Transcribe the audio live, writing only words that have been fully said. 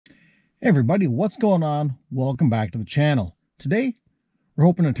Hey everybody, what's going on? Welcome back to the channel. Today, we're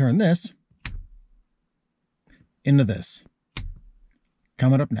hoping to turn this into this.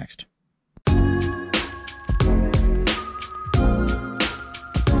 Coming up next.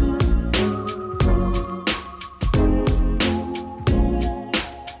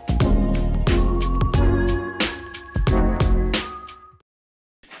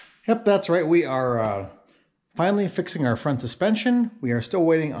 Yep, that's right. We are finally fixing our front suspension. We are still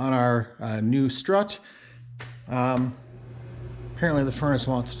waiting on our new strut. Apparently the furnace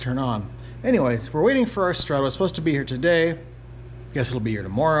wants to turn on. Anyways, we're waiting for our strut. It was supposed to be here today. Guess it'll be here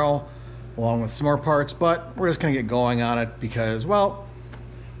tomorrow, along with some more parts, but we're just gonna get going on it because, well,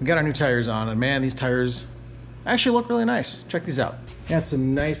 we got our new tires on, and man, these tires actually look really nice. Check these out. Got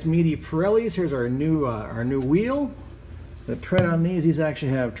some nice meaty Pirellis. Here's our new wheel. The tread on these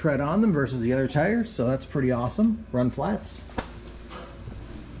actually have tread on them versus the other tires, so that's pretty awesome. Run flats.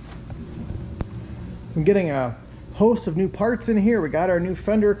 I'm getting a host of new parts in here. We got our new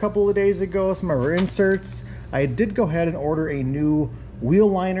fender a couple of days ago, some of our inserts. I did go ahead and order a new wheel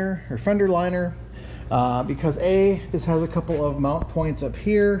liner or fender liner because this has a couple of mount points up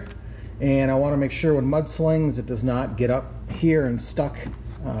here, and I want to make sure when mud slings it does not get up here and stuck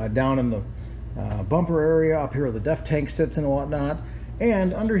down in the bumper area up here where the def tank sits and whatnot.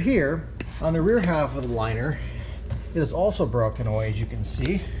 And under here on the rear half of the liner, it is also broken away, as you can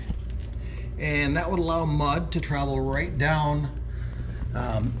see, and that would allow mud to travel right down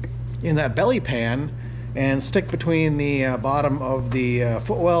in that belly pan and stick between the bottom of the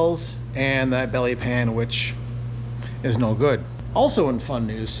footwells and that belly pan, which is no good. Also in fun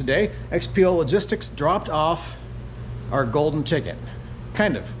news today, XPO Logistics dropped off our golden ticket,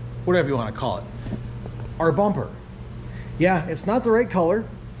 kind of, whatever you want to call it. Our bumper. Yeah, it's not the right color.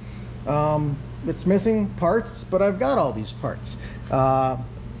 It's missing parts, but I've got all these parts. I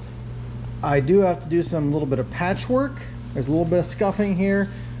do have to do some little bit of patchwork. There's a little bit of scuffing here,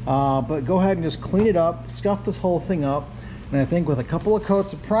 but go ahead and just clean it up, scuff this whole thing up, and I think with a couple of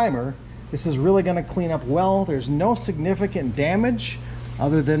coats of primer, this is really going to clean up well. There's no significant damage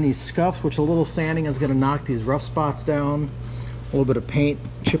other than these scuffs, which a little sanding is going to knock these rough spots down. A little bit of paint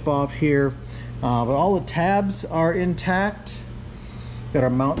chip off here, but all the tabs are intact. Got our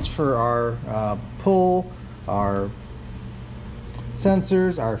mounts for our pull, our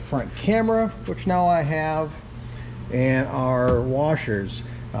sensors, our front camera, which now I have, and our washers.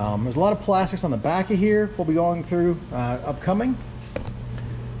 There's a lot of plastics on the back of here we'll be going through upcoming,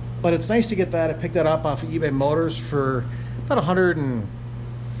 but it's nice to get that. I picked that up off of eBay Motors for about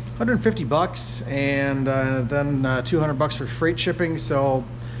 150 bucks, and then 200 bucks for freight shipping. So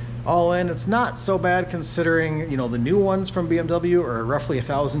all in, it's not so bad considering, you know, the new ones from BMW are roughly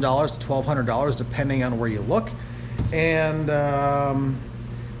 $1,000 to $1,200 depending on where you look. And the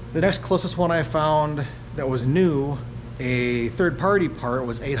next closest one I found that was new, a third-party part,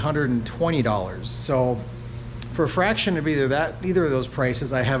 was $820. So for a fraction of either of those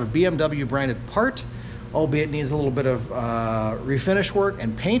prices, I have a BMW branded part, albeit it needs a little bit of refinish work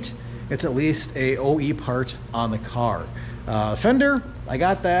and paint. It's at least a OE part on the car. Fender, I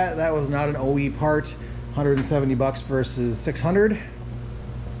got that. That was not an OE part. 170 bucks versus 600.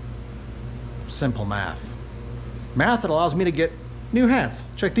 Simple math. Math that allows me to get new hats.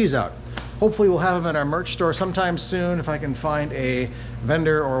 Check these out. Hopefully we'll have them in our merch store sometime soon if I can find a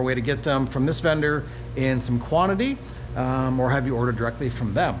vendor or a way to get them from this vendor in some quantity, or have you order directly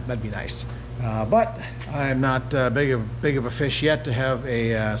from them. That'd be nice. But I'm not big of a fish yet to have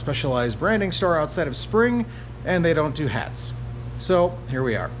a specialized branding store outside of Spring, and they don't do hats. So here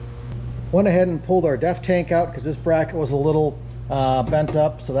we are. Went ahead and pulled our def tank out because this bracket was a little bent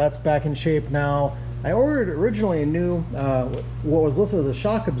up, so that's back in shape now. I ordered originally a new, what was listed as a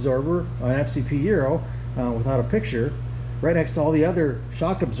shock absorber on FCP Euro without a picture, right next to all the other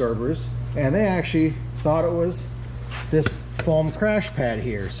shock absorbers, and they actually thought it was this foam crash pad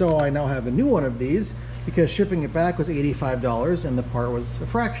here. So I now have a new one of these because shipping it back was $85 and the part was a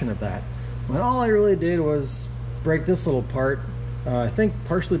fraction of that. And all I really did was break this little part, I think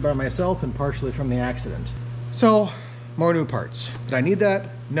partially by myself and partially from the accident. So more new parts. Did I need that?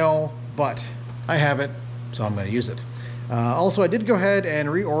 No, but I have it, so I'm going to use it. Also, I did go ahead and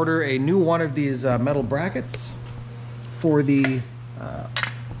reorder a new one of these metal brackets for the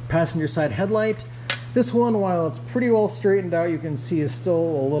passenger side headlight. This one, while it's pretty well straightened out, you can see is still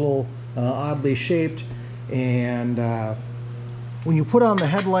a little oddly shaped, and when you put on the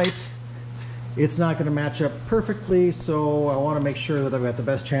headlight, it's not going to match up perfectly, so I want to make sure that I've got the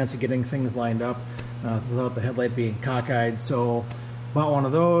best chance of getting things lined up without the headlight being cockeyed. So bought one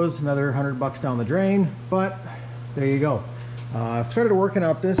of those, another 100 bucks down the drain, but there you go. I've started working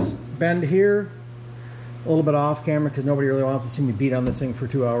out this bend here, a little bit off camera because nobody really wants to see me beat on this thing for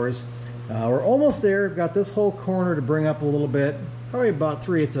 2 hours. We're almost there. We've got this whole corner to bring up a little bit, probably about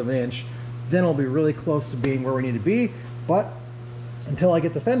 3/8 of an inch. Then we'll be really close to being where we need to be, but until I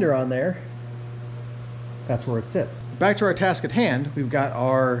get the fender on there, that's where it sits. Back to our task at hand, we've got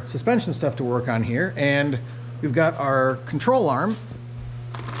our suspension stuff to work on here, and we've got our control arm.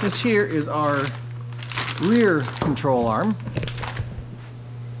 This here is our rear control arm.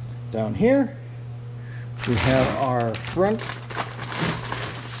 Down here, we have our front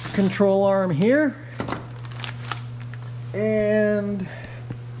control arm here, and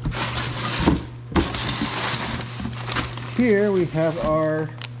here we have our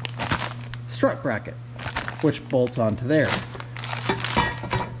strut bracket, which bolts onto there.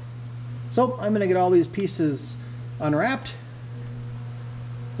 So I'm going to get all these pieces unwrapped,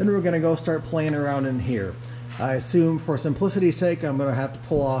 then we're going to go start playing around in here. I assume for simplicity's sake I'm going to have to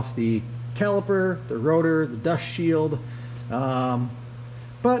pull off the caliper, the rotor, the dust shield,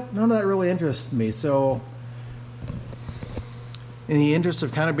 but none of that really interests me. So in the interest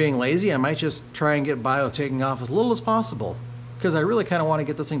of kind of being lazy, I might just try and get by with taking off as little as possible, because I really kind of want to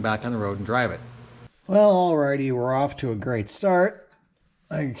get this thing back on the road and drive it. Well, alrighty, we're off to a great start.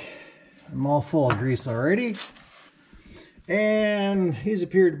 I'm all full of grease already. And these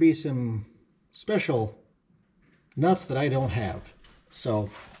appear to be some special nuts that I don't have. So,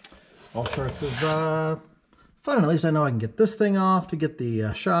 all sorts of fun. At least I know I can get this thing off to get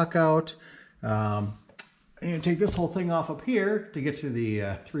the shock out. I need to take this whole thing off up here to get to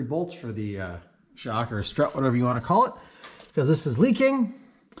the 3 bolts for the shock or strut, whatever you want to call it, because this is leaking.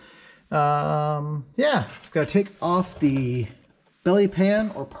 Yeah, I've got to take off the belly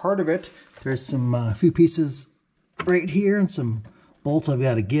pan or part of it. There's some few pieces right here and some bolts I've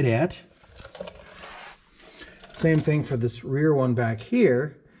got to get at. Same thing for this rear one back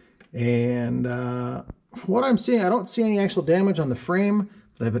here. And what I'm seeing, I don't see any actual damage on the frame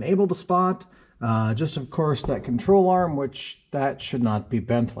that I've been able to spot. Just of course that control arm, which that should not be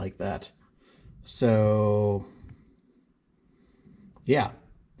bent like that. So yeah,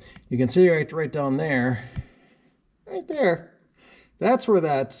 you can see right down there, right there, that's where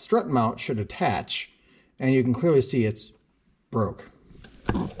that strut mount should attach. And you can clearly see it's broke.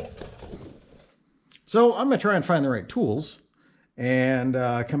 So I'm going to try and find the right tools and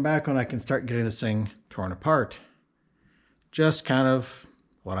come back when I can start getting this thing torn apart. Just kind of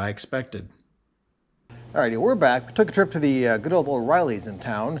what I expected. Alrighty, we're back. We took a trip to the good old O'Reilly's in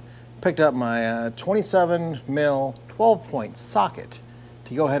town. Picked up my 27 mil 12-point socket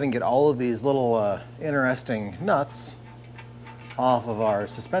to go ahead and get all of these little interesting nuts off of our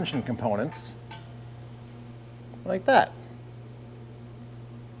suspension components. Like that.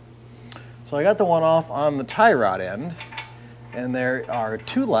 So I got the one off on the tie rod end, and there are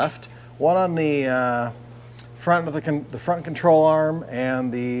 2 left. One on the front of the front control arm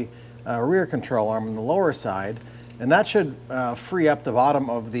and the rear control arm on the lower side, and that should free up the bottom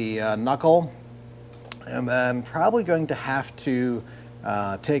of the knuckle. And then probably going to have to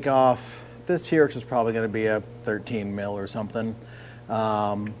take off this here, which is probably going to be a 13 mil or something,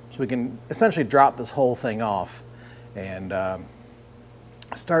 so we can essentially drop this whole thing off and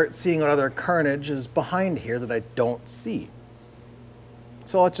start seeing what other carnage is behind here that I don't see.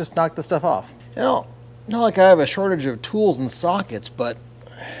 So let's just knock the stuff off. You know, not like I have a shortage of tools and sockets, but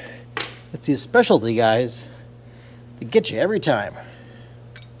it's these specialty guys that get you every time.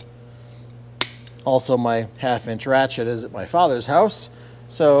 Also, my 1/2-inch ratchet is at my father's house,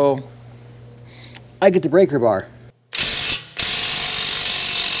 so I get the breaker bar.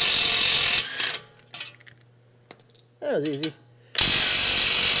 That was easy.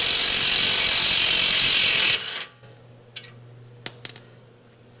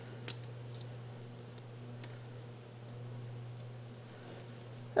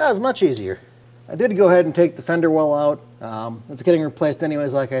 That was much easier. I did go ahead and take the fender well out. It's getting replaced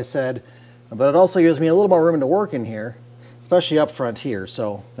anyways, like I said, but it also gives me a little more room to work in here, especially up front here.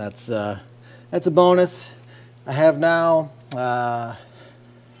 So that's a bonus. I have now the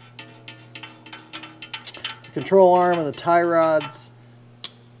control arm and the tie rods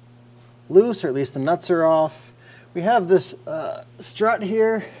loose, or at least the nuts are off. We have this strut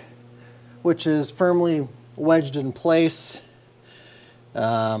here, which is firmly wedged in place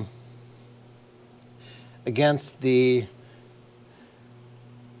against the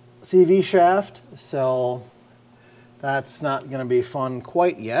CV shaft, so that's not going to be fun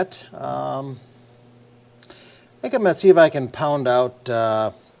quite yet. I think I'm going to see if I can pound out,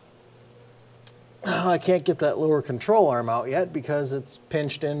 I can't get that lower control arm out yet because it's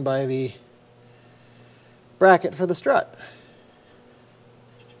pinched in by the bracket for the strut.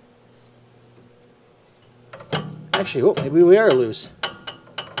 Actually, oh, maybe we are loose.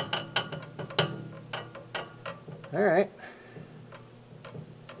 All right.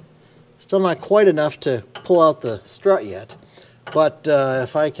 Still not quite enough to pull out the strut yet, but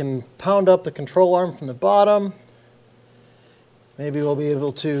if I can pound up the control arm from the bottom, maybe we'll be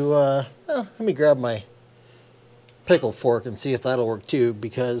able to, well, let me grab my pickle fork and see if that'll work too,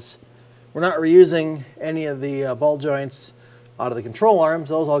 because we're not reusing any of the ball joints out of the control arms.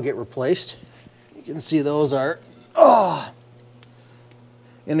 Those all get replaced. You can see those are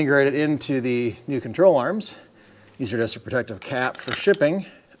integrated into the new control arms. These are just a protective cap for shipping.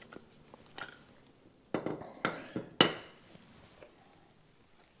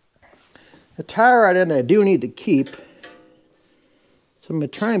 The tire rod end I do need to keep, so I'm going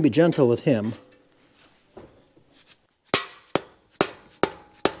to try and be gentle with him.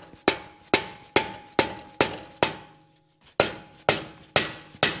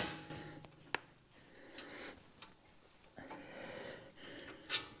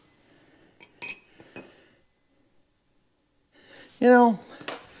 You know,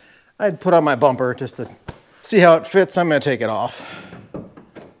 I'd put on my bumper just to see how it fits. I'm going to take it off.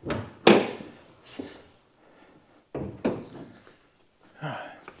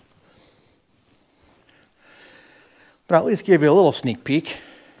 But I'll at least give you a little sneak peek.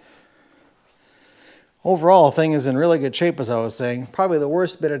 Overall, the thing is in really good shape, as I was saying. Probably the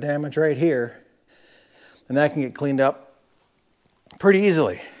worst bit of damage right here. And that can get cleaned up pretty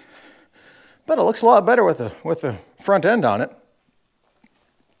easily. But it looks a lot better with the front end on it.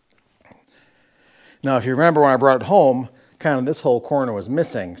 Now, if you remember when I brought it home, kind of this whole corner was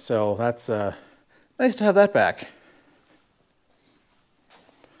missing. So that's nice to have that back.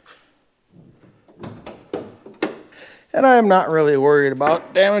 And I'm not really worried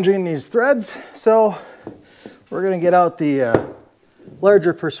about damaging these threads, so we're going to get out the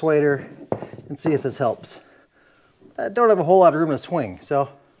larger persuader and see if this helps. I don't have a whole lot of room to swing, so.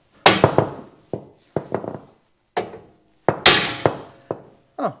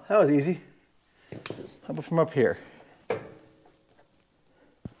 Oh, that was easy. How about from up here?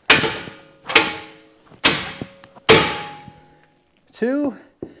 Two,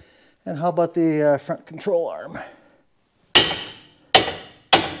 and how about the front control arm?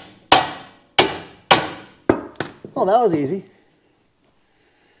 Well, that was easy.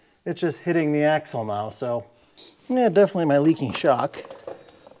 It's just hitting the axle now, so yeah, definitely my leaking shock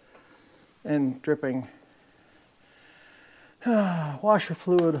and dripping washer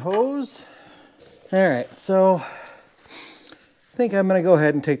fluid hose. All right, so I think I'm gonna go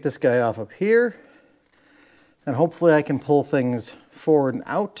ahead and take this guy off up here, and hopefully I can pull things forward and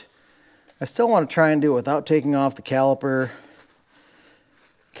out. I still want to try and do it without taking off the caliper,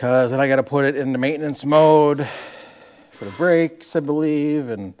 because then I got to put it into maintenance mode for the brakes, I believe,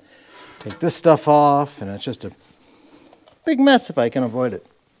 and take this stuff off, and it's just a big mess if I can avoid it.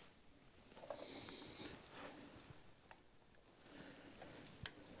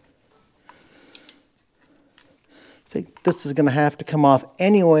 I think this is going to have to come off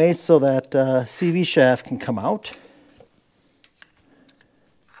anyway so that CV shaft can come out.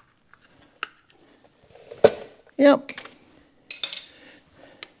 Yep.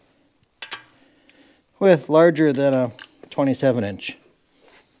 With larger than a 27-inch.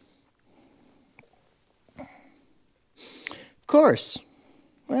 Of course.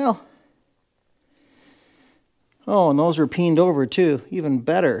 Well. Oh, and those are peened over too. Even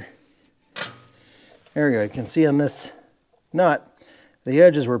better. There we go. You can see on this nut, the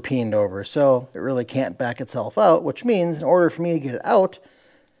edges were peened over, so it really can't back itself out, which means in order for me to get it out,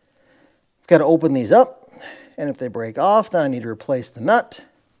 I've got to open these up, and if they break off, then I need to replace the nut.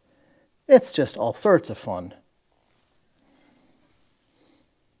 It's just all sorts of fun.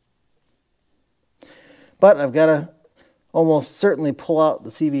 But I've got to almost certainly pull out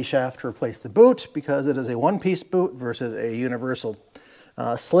the CV shaft to replace the boot, because it is a one-piece boot versus a universal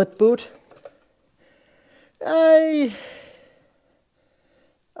slit boot. I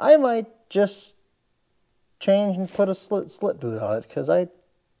might just change and put a slit boot on it, because I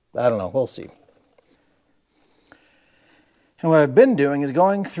don't know, we'll see. And what I've been doing is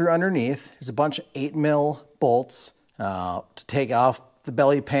going through underneath. There's a bunch of 8mm bolts to take off the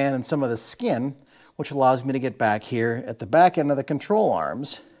belly pan and some of the skin, which allows me to get back here at the back end of the control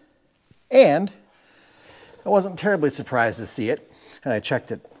arms. And I wasn't terribly surprised to see it, and I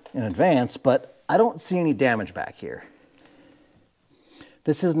checked it in advance, but I don't see any damage back here.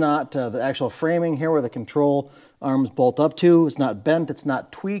 This is not the actual framing here where the control arms bolt up to. It's not bent, it's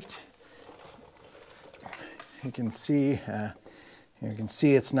not tweaked. You can see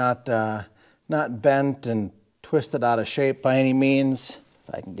it's not bent and twisted out of shape by any means.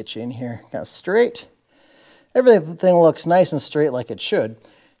 If I can get you in here kind of straight. everything looks nice and straight like it should,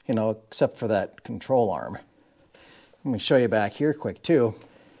 you know, except for that control arm. Let me show you back here quick too.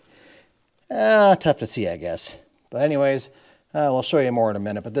 Tough to see, I guess. But anyways, we'll show you more in a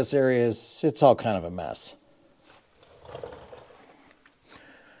minute, but this area it's all kind of a mess.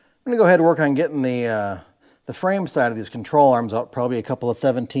 I'm gonna go ahead and work on getting the frame side of these control arms out, probably a couple of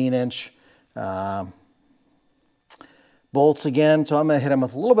 17-inch bolts again. So I'm gonna hit them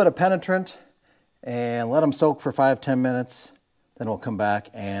with a little bit of penetrant and let them soak for 5-10 minutes. Then we'll come back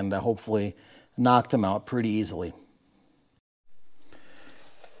and hopefully knock them out pretty easily.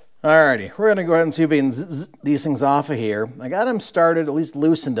 Alrighty, we're gonna go ahead and see if we can zzz these things off of here. I got them started, at least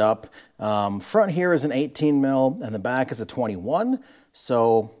loosened up. Front here is an 18 mil and the back is a 21.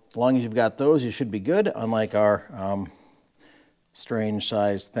 So as long as you've got those, you should be good, unlike our strange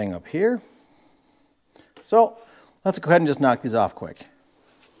sized thing up here. So let's go ahead and just knock these off quick.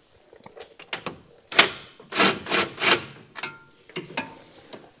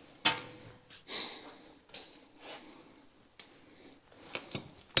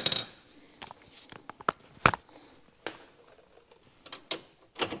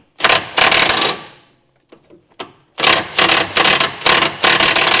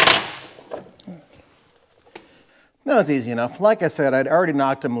 That was easy enough. Like I said, I'd already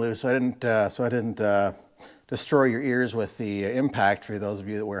knocked them loose, so I didn't destroy your ears with the impact for those of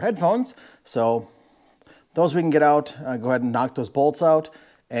you that wear headphones. So those we can get out. Go ahead and knock those bolts out,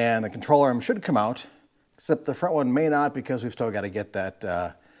 and the control arm should come out, except the front one may not because we've still got to get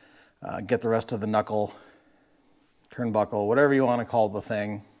that, get the rest of the knuckle, turnbuckle, whatever you want to call the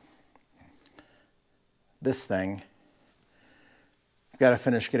thing, this thing. We've got to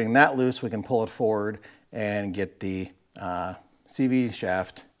finish getting that loose. We can pull it forward and get the CV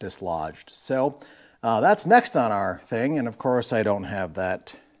shaft dislodged. So that's next on our thing, and of course I don't have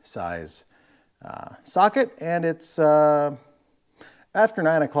that size socket, and it's after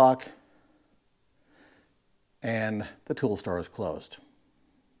 9 o'clock and the tool store is closed.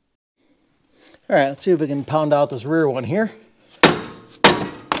 All right, let's see if we can pound out this rear one here.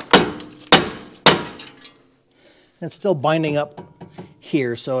 It's still binding up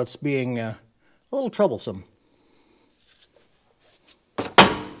here, so it's being a little troublesome.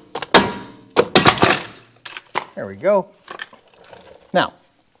 There we go. Now,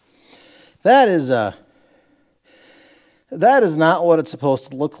 that is not what it's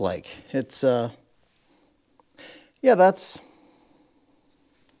supposed to look like. It's yeah, that's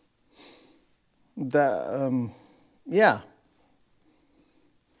that yeah.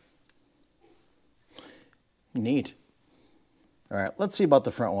 Neat. All right, let's see about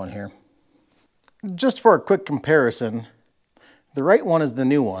the front one here. Just for a quick comparison, the right one is the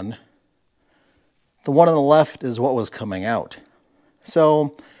new one. The one on the left is what was coming out.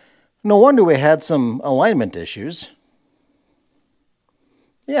 So no wonder we had some alignment issues.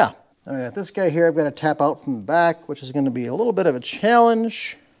 Yeah, I got this guy here I've got to tap out from the back, which is going to be a little bit of a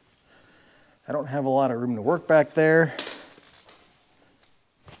challenge. I don't have a lot of room to work back there,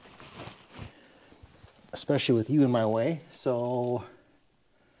 especially with you in my way. So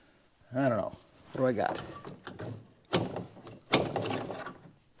I don't know. What do I got?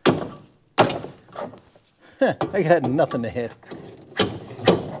 I got nothing to hit.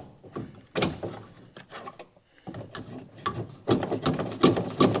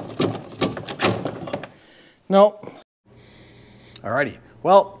 Nope. Alrighty.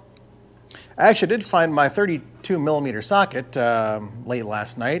 Well, I actually did find my 32 millimeter socket late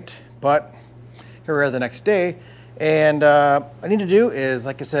last night, but here we are the next day. And what I need to do is,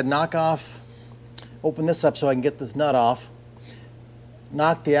 like I said, open this up so I can get this nut off,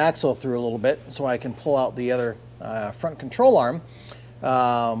 knock the axle through a little bit so I can pull out the other front control arm.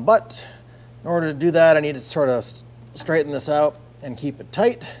 But in order to do that, I need to sort of straighten this out and keep it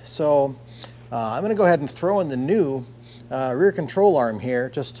tight. So I'm going to go ahead and throw in the new rear control arm here,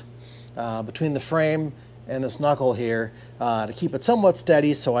 just between the frame and this knuckle here, to keep it somewhat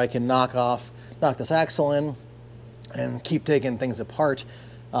steady so I can knock this axle in and keep taking things apart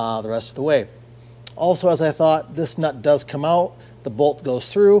the rest of the way. Also, as I thought, this nut does come out, the bolt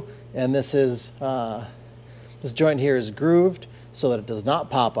goes through, and this joint here is grooved so that it does not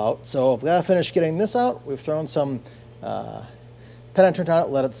pop out. So I've got to finish getting this out. We've thrown some penetrant on it,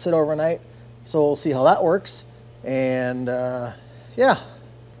 let it sit overnight. So we'll see how that works. And yeah.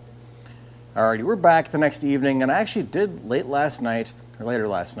 Alrighty, we're back the next evening, and I actually did later last night,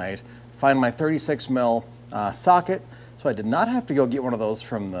 find my 36 mil socket. So I did not have to go get one of those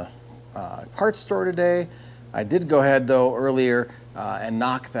from the parts store today. I did go ahead though earlier and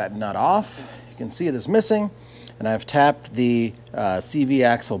knock that nut off. You can see it is missing, and I've tapped the CV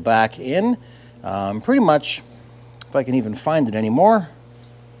axle back in. Pretty much, if I can even find it anymore,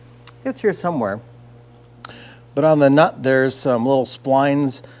 it's here somewhere. But on the nut, there's some little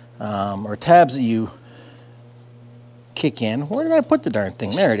splines or tabs that you kick in. Where did I put the darn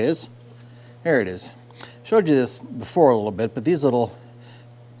thing? There it is. There it is. Showed you this before a little bit, but these little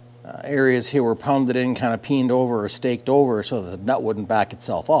areas here were pounded in, kind of peened over or staked over so that the nut wouldn't back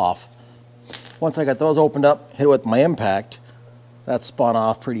itself off. Once I got those opened up, hit it with my impact, that spun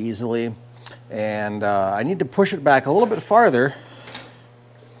off pretty easily. And I need to push it back a little bit farther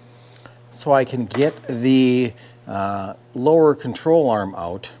so I can get the lower control arm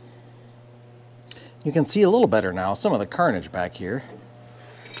out. You can see a little better now, some of the carnage back here.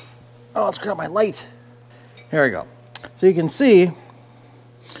 Oh, let's grab my light. Here we go. So you can see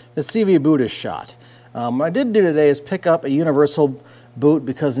the CV boot is shot. What I did do today is pick up a universal boot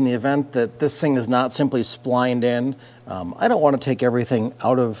because in the event that this thing is not simply splined in, I don't want to take everything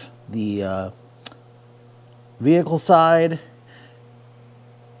out of the vehicle side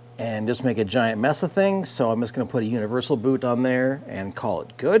and just make a giant mess of things. So I'm just going to put a universal boot on there and call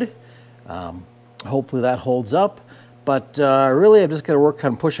it good. Hopefully that holds up. But really, I've just got to work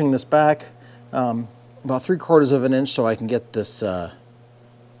on pushing this back about 3/4 of an inch so I can get this end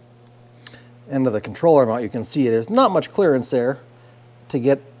of the controller out. You can see there's not much clearance there to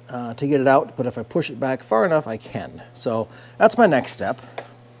get it out, but if I push it back far enough, I can. So that's my next step.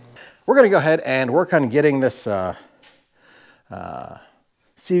 We're going to go ahead and work on getting this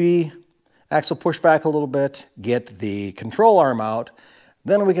CV axle pushed back a little bit, get the control arm out,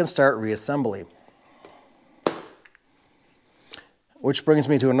 then we can start reassembly. Which brings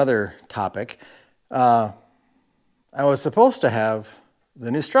me to another topic. I was supposed to have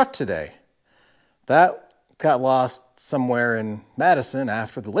the new strut today. That got lost somewhere in Madison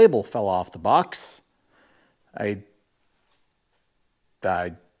after the label fell off the box.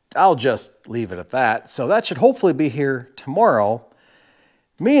 I'll just leave it at that. So that should hopefully be here tomorrow,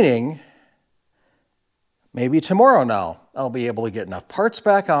 meaning maybe tomorrow now I'll be able to get enough parts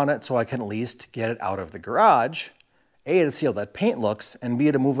back on it so I can at least get it out of the garage. A, to see how that paint looks, and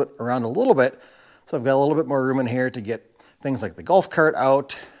B, to move it around a little bit. So I've got a little bit more room in here to get things like the golf cart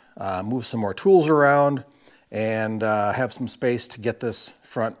out, move some more tools around, and have some space to get this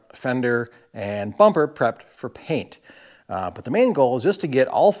front fender and bumper prepped for paint. But the main goal is just to get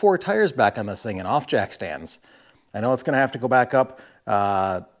all 4 tires back on this thing and off jack stands. I know it's going to have to go back up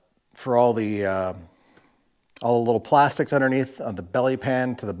for all the little plastics underneath on the belly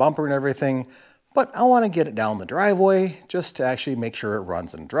pan to the bumper and everything. But I want to get it down the driveway just to actually make sure it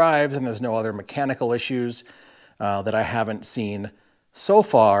runs and drives and there's no other mechanical issues that I haven't seen so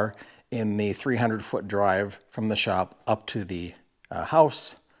far in the 300-foot drive from the shop up to the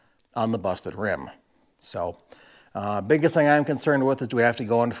house on the busted rim. So biggest thing I'm concerned with is, do we have to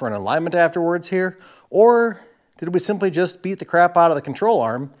go in for an alignment afterwards here? Or did we simply just beat the crap out of the control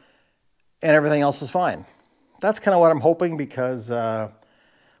arm and everything else is fine? That's kind of what I'm hoping, because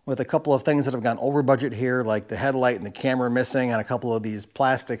with a couple of things that have gone over budget here, like the headlight and the camera missing and a couple of these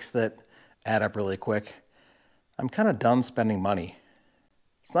plastics that add up really quick, I'm kind of done spending money.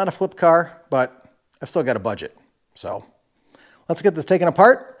 It's not a flip car, but I've still got a budget. So let's get this taken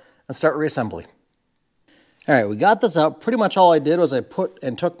apart and start reassembly. All right, we got this out. Pretty much all I did was I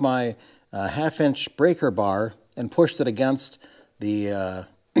took my 1/2-inch breaker bar and pushed it against the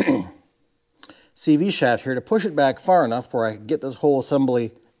CV shaft here to push it back far enough where I could get this whole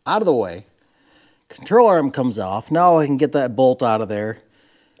assembly out of the way. Control arm comes off. Now I can get that bolt out of there,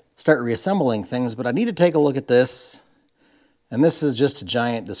 start reassembling things, but I need to take a look at this, and this is just a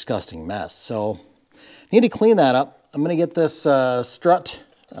giant disgusting mess. So I need to clean that up. I'm going to get this strut,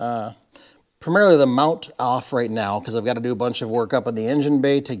 primarily the mount, off right now, because I've got to do a bunch of work up in the engine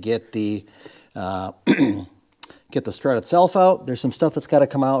bay to get the get the strut itself out. There's some stuff that's got to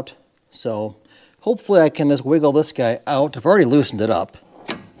come out, so hopefully I can just wiggle this guy out. I've already loosened it up.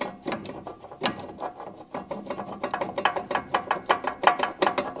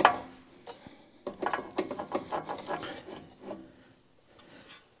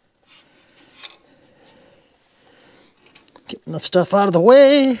 Get enough stuff out of the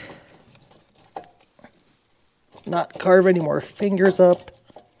way. Not carve any more fingers up.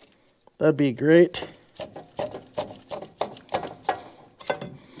 That'd be great.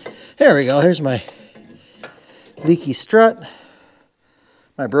 There we go. Here's my leaky strut.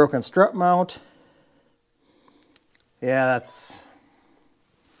 My broken strut mount. Yeah, that's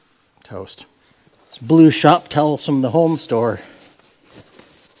toast. It's blue shop towels from the home store.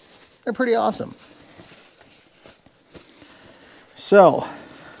 They're pretty awesome. So,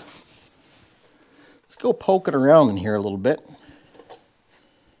 let's go poking around in here a little bit.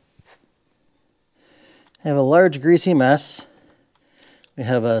 I have a large greasy mess. We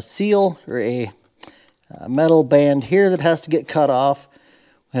have a seal or a metal band here that has to get cut off.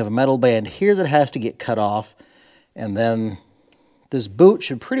 We have a metal band here that has to get cut off. And then this boot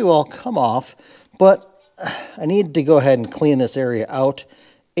should pretty well come off, but I need to go ahead and clean this area out.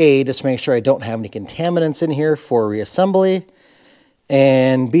 A, just make sure I don't have any contaminants in here for reassembly.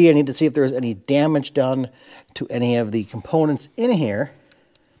 And B, I need to see if there's any damage done to any of the components in here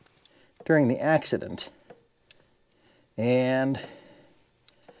during the accident. And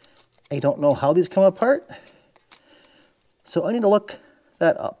I don't know how these come apart, so I need to look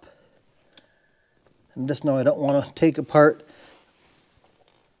that up. And just know I don't want to take apart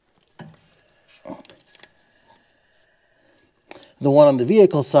the one on the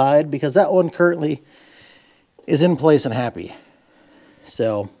vehicle side, because that one currently is in place and happy.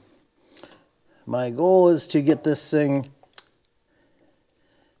 So my goal is to get this thing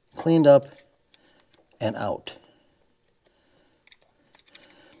cleaned up and out.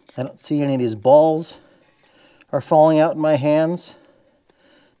 I don't see any of these balls are falling out in my hands,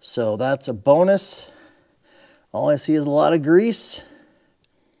 so that's a bonus. All I see is a lot of grease.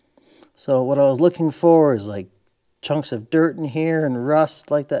 So what I was looking for is like chunks of dirt in here and rust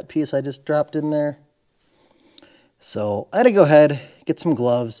like that piece I just dropped in there. So I had to go ahead, get some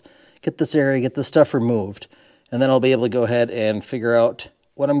gloves, get this area, get this stuff removed, and then I'll be able to go ahead and figure out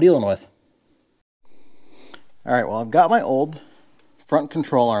what I'm dealing with. All right, well, I've got my old front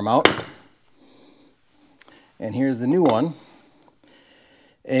control arm out, and here's the new one.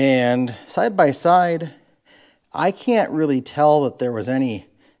 And side by side, I can't really tell that there was any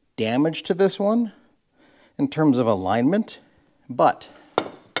damage to this one in terms of alignment, but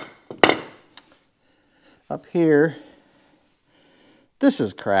up here, this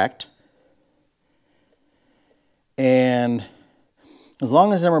is cracked. And as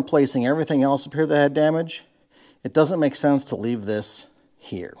long as I'm replacing everything else up here that had damage, it doesn't make sense to leave this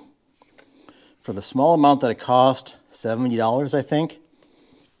here. For the small amount that it cost, $70, I think,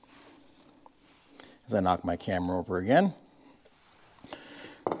 as I knock my camera over again.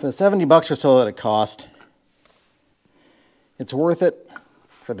 For the 70 bucks or so that it cost, it's worth it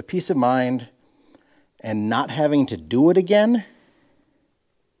for the peace of mind and not having to do it again.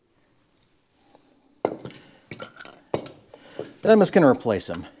 Then I'm just going to replace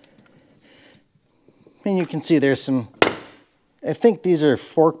them. And you can see there's some, I think these are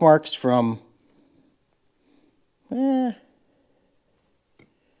fork marks from, it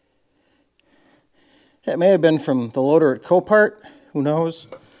may have been from the loader at COPART, who knows,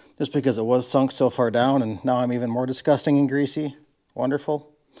 just because it was sunk so far down and now I'm even more disgusting and greasy. Wonderful.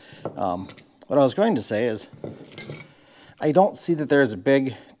 What I was going to say is, I don't see that there's a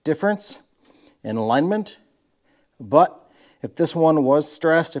big difference in alignment, but if this one was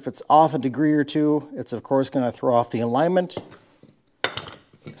stressed, if it's off a degree or two, it's of course going to throw off the alignment.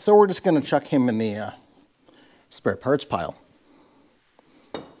 So we're just going to chuck him in the spare parts pile.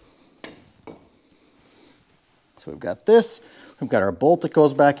 So we've got this. We've got our bolt that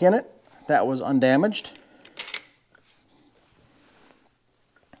goes back in it. That was undamaged.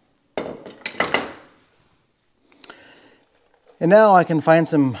 And now I can find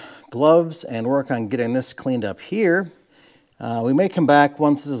some gloves and work on getting this cleaned up here. We may come back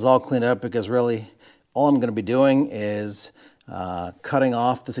once this is all cleaned up, because really all I'm going to be doing is cutting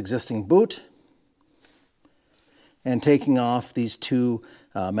off this existing boot and taking off these two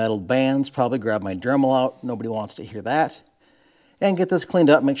metal bands, probably grab my Dremel out, nobody wants to hear that, and get this cleaned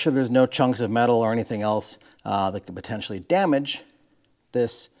up, make sure there's no chunks of metal or anything else that could potentially damage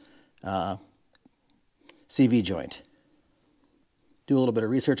this CV joint. Do a little bit of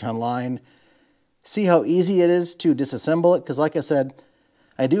research online, see how easy it is to disassemble it, because like I said,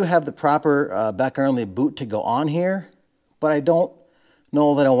 I do have the proper back-only boot to go on here, but I don't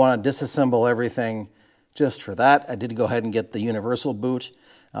know that I want to disassemble everything just for that. I did go ahead and get the universal boot,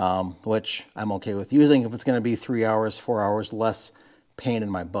 which I'm okay with using if it's going to be 3 hours, 4 hours less pain in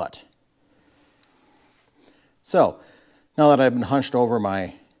my butt. So, now that I've been hunched over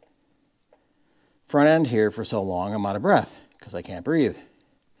my front end here for so long, I'm out of breath because I can't breathe.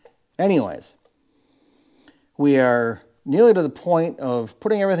 Anyways, we are nearly to the point of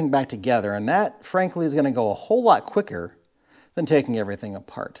putting everything back together, and that, frankly, is going to go a whole lot quicker than taking everything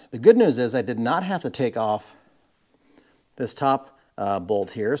apart. The good news is I did not have to take off this top bolt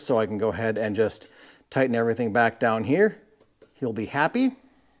here, so I can go ahead and just tighten everything back down here. He'll be happy,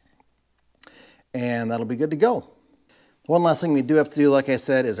 and that'll be good to go. One last thing we do have to do, like I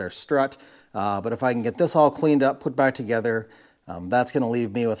said, is our strut, but if I can get this all cleaned up, put back together, that's going to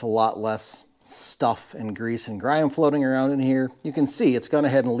leave me with a lot less stuff and grease and grime floating around in here. You can see it's gone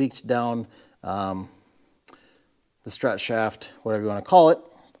ahead and leaked down the strut shaft, whatever you want to call it,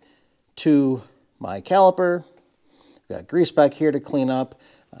 to my caliper. Got grease back here to clean up.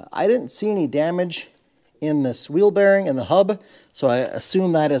 I didn't see any damage in this wheel bearing and the hub, so I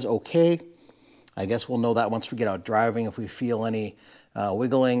assume that is okay. I guess we'll know that once we get out driving if we feel any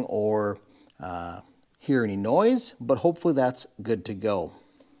wiggling or hear any noise, but hopefully that's good to go.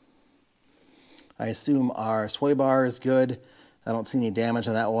 I assume our sway bar is good. I don't see any damage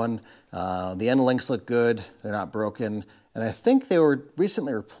on that one. The end links look good. They're not broken. And I think they were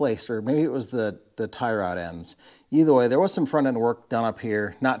recently replaced, or maybe it was the tie rod ends. Either way, there was some front end work done up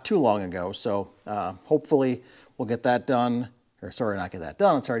here not too long ago. So hopefully we'll get that done. Or sorry, not get that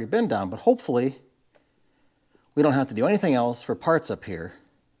done. It's already been done. But hopefully we don't have to do anything else for parts up here.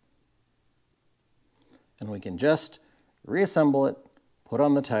 And we can just reassemble it, put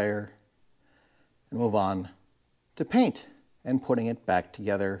on the tire, and move on to paint and putting it back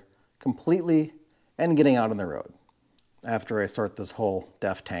together completely and getting out on the road after I sort this whole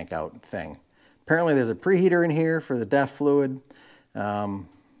DEF tank out thing. Apparently there's a preheater in here for the DEF fluid. Some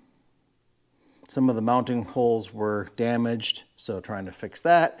of the mounting holes were damaged, so trying to fix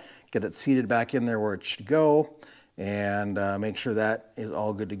that, get it seated back in there where it should go, and make sure that is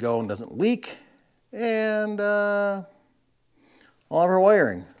all good to go and doesn't leak. And all of our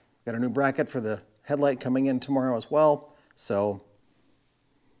wiring. Got a new bracket for the headlight coming in tomorrow as well. So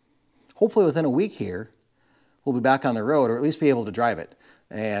hopefully within a week here, we'll be back on the road, or at least be able to drive it.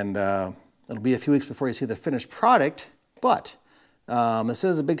 And it'll be a few weeks before you see the finished product, but this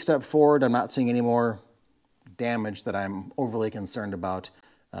is a big step forward. I'm not seeing any more damage that I'm overly concerned about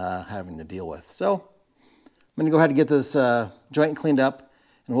having to deal with. So I'm gonna go ahead and get this joint cleaned up,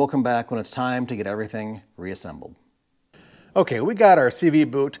 and we'll come back when it's time to get everything reassembled. Okay, we got our CV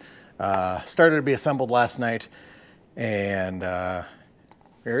boot started to be assembled last night, and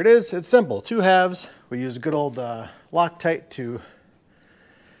here it is. It's simple, 2 halves. We use good old Loctite to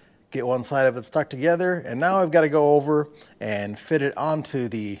get one side of it stuck together, and now I've got to go over and fit it onto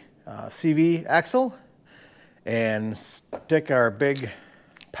the CV axle and stick our big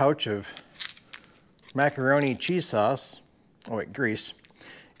pouch of macaroni cheese sauce, grease,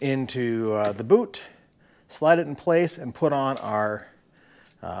 into the boot, slide it in place, and put on our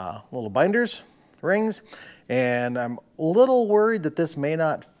little binders, rings. And I'm a little worried that this may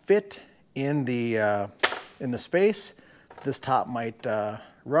not fit in the space. This top might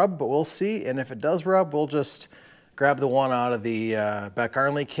rub, but we'll see. And if it does rub, we'll just grab the one out of the Beck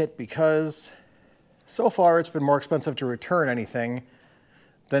Arnley kit, because so far it's been more expensive to return anything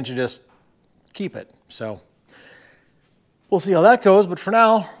than to just keep it. So we'll see how that goes, but for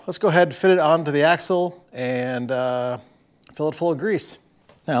now, let's go ahead and fit it onto the axle and fill it full of grease.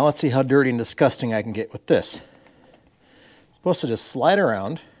 Now let's see how dirty and disgusting I can get with this. It's supposed to just slide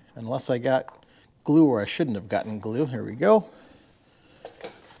around, unless I got glue where I shouldn't have gotten glue. Here we go.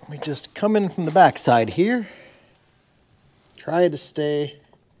 Let me just come in from the back side here. Try to stay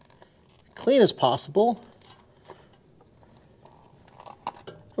clean as possible.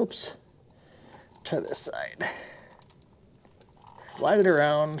 Oops. Try this side. Slide it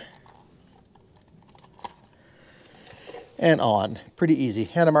around and on. Pretty easy.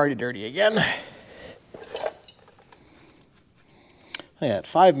 And I'm already dirty again. I got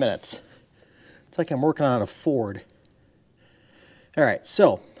 5 minutes. It's like I'm working on a Ford. All right,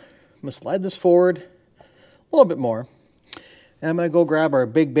 so I'm gonna slide this forward a little bit more. And I'm gonna go grab our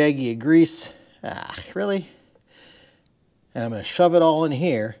big baggie of grease. Really? And I'm gonna shove it all in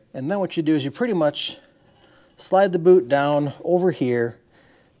here. And then what you do is you pretty much slide the boot down over here,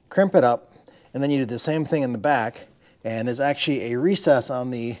 crimp it up, and then you do the same thing in the back. And there's actually a recess on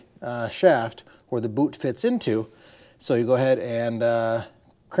the shaft where the boot fits into. So you go ahead and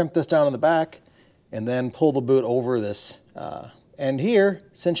crimp this down in the back, and then pull the boot over this end here,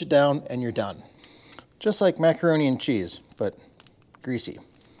 cinch it down, and you're done. Just like macaroni and cheese, but greasy.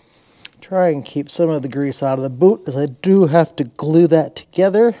 Try and keep some of the grease out of the boot, because I do have to glue that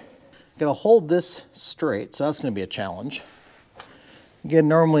together. I'm gonna hold this straight, so that's gonna be a challenge. Again,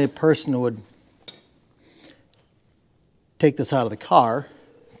 normally a person would take this out of the car,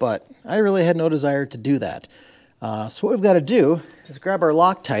 but I really had no desire to do that. So what we've got to do is grab our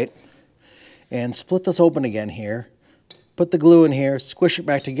Loctite and split this open again here, put the glue in here, squish it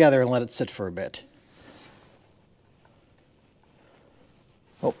back together, and let it sit for a bit.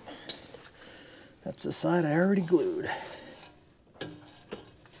 Oh, that's the side I already glued.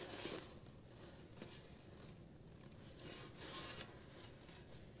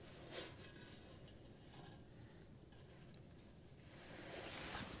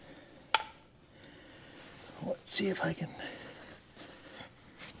 Let's see if I can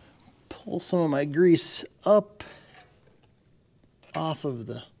pull some of my grease up. off of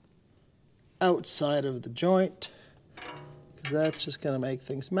the outside of the joint, because that's just going to make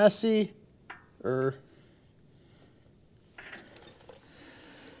things messy. All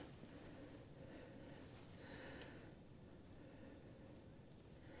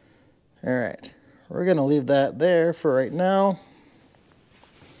right, we're going to leave that there for right now.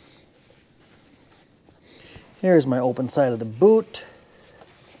 Here's my open side of the boot.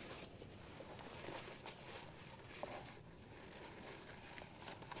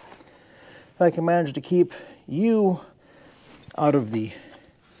 If I can manage to keep you out of the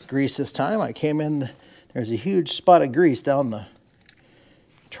grease this time, I came in, there's a huge spot of grease down the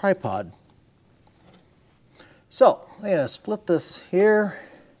tripod. So I'm going to split this here.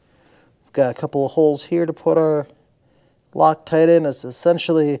 We've got a couple of holes here to put our Loctite in. It's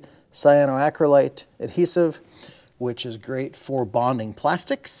essentially cyanoacrylate adhesive, which is great for bonding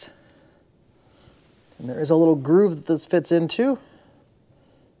plastics. And there is a little groove that this fits into.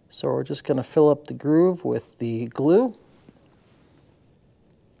 So we're just going to fill up the groove with the glue.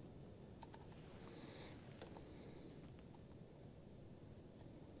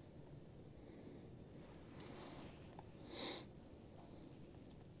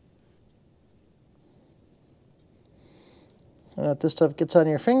 And if this stuff gets on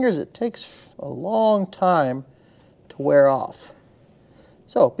your fingers, it takes a long time to wear off.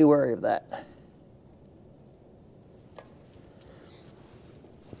 So be wary of that.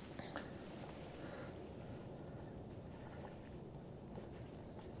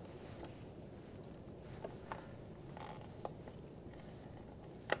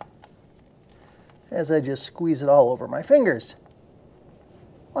 As I just squeeze it all over my fingers.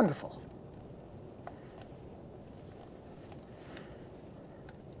 Wonderful.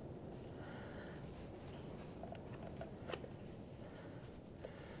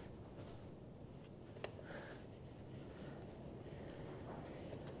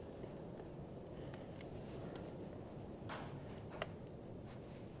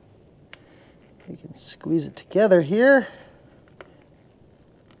 You can squeeze it together here.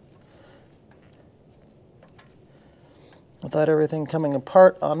 Without everything coming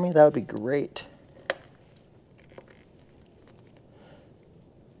apart on me, that would be great.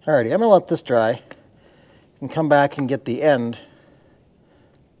 Alrighty, I'm going to let this dry and come back and get the end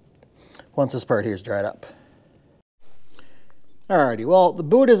once this part here is dried up. Alrighty, well, the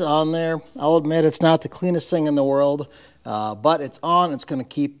boot is on there. I'll admit it's not the cleanest thing in the world, but it's on. It's going to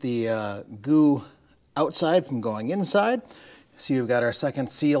keep the goo outside from going inside. See, we've got our second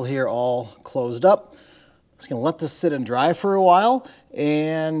seal here all closed up. Just going to let this sit and dry for a while,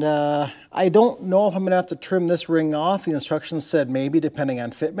 and I don't know if I'm going to have to trim this ring off. The instructions said maybe, depending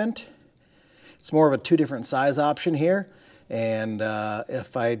on fitment. It's more of a 2 different size option here, and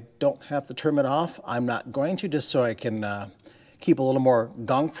if I don't have to trim it off, I'm not going to, just so I can keep a little more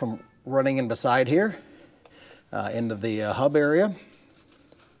gunk from running in beside here into the hub area.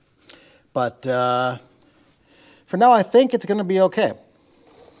 But for now, I think it's going to be okay.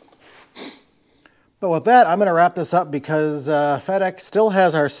 But with that, I'm going to wrap this up because FedEx still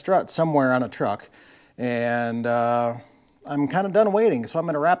has our strut somewhere on a truck. And I'm kind of done waiting. So I'm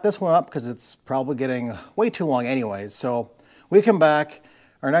going to wrap this one up because it's probably getting way too long anyways. So we come back.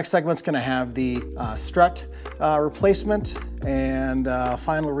 Our next segment's going to have the strut replacement and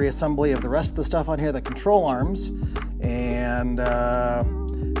final reassembly of the rest of the stuff on here, the control arms, and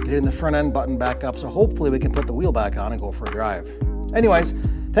getting the front end button back up. So hopefully we can put the wheel back on and go for a drive. Anyways,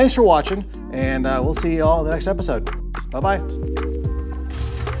 thanks for watching, and we'll see you all in the next episode. Bye-bye.